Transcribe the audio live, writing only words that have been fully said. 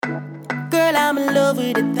Girl, I'm in love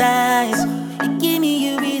with the thighs. You give me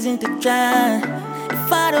a reason to try.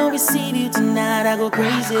 If I don't receive you tonight, I go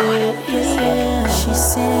crazy. Yeah. She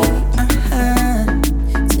said,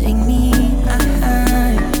 take me,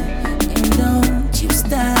 and don't you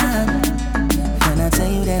stop. When I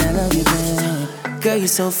tell you that I love you, babe. Girl, you're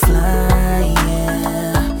so fly,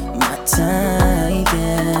 yeah. My type,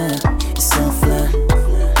 yeah. You're so fly.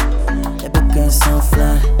 Baby girl, so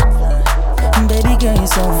fly. Baby girl, you're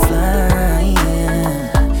so fly,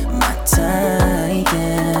 yeah. My type,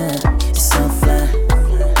 yeah. You're so fly.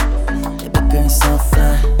 Baby girl, you're so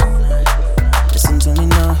fly. Listen to me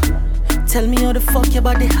now. Tell me how the fuck your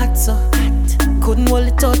body hot so. Couldn't hold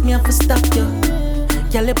it out, me have to stop you.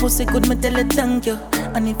 Girl, your pussy good, me tell you thank you.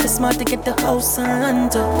 And if it's smart to get the house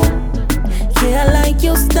and yeah, I like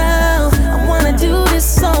your style. I wanna do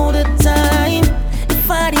this all the time. If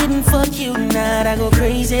I didn't fuck you tonight, I go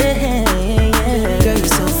crazy. Yeah. Girl, you're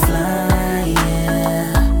so fly,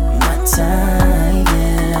 yeah. My time,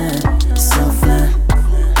 yeah. You're so fly.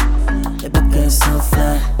 Baby girl, you're so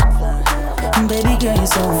fly. Baby girl, you're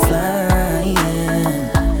so fly, yeah.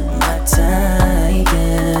 My time,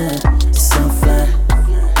 yeah. You're so fly.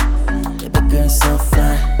 Baby girl, you're so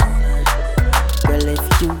fly. Girl,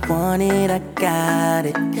 if you want it, I got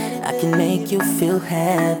it. I can make you feel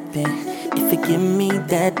happy. If you give me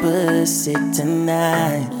that pussy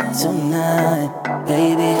tonight,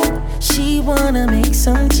 baby. She wanna make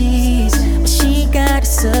some cheese, but she gotta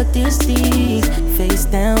suck this dick. Face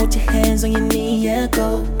down with your hands on your knee, yeah.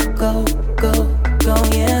 Go,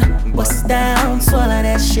 yeah. Bust down, swallow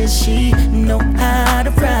that shit. She know how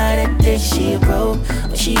to ride that dick. She a pro,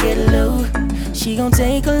 when she get low, she gon'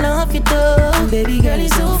 take all off your door. Baby girl, you're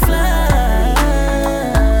so fly.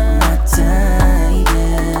 My time,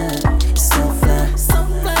 yeah. So fly,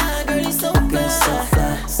 girl, you're so fly,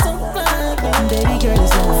 baby girl, you're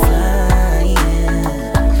so fly, yeah.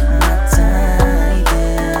 My time,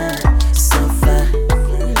 yeah. So fly,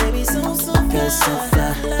 baby, so girl, so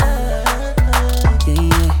fly,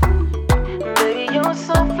 yeah. Baby, you're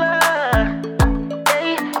so fly,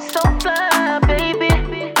 hey, so fly, baby,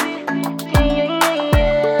 yeah.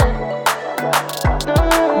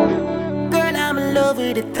 Girl, I'm in love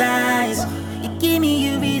with the thighs. You give me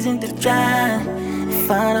a reason to try. If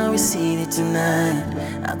I don't receive it tonight,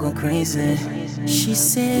 I go crazy. She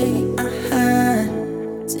say,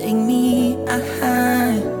 take me,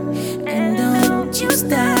 and don't you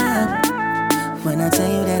stop. When I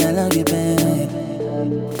tell you that I love you, babe.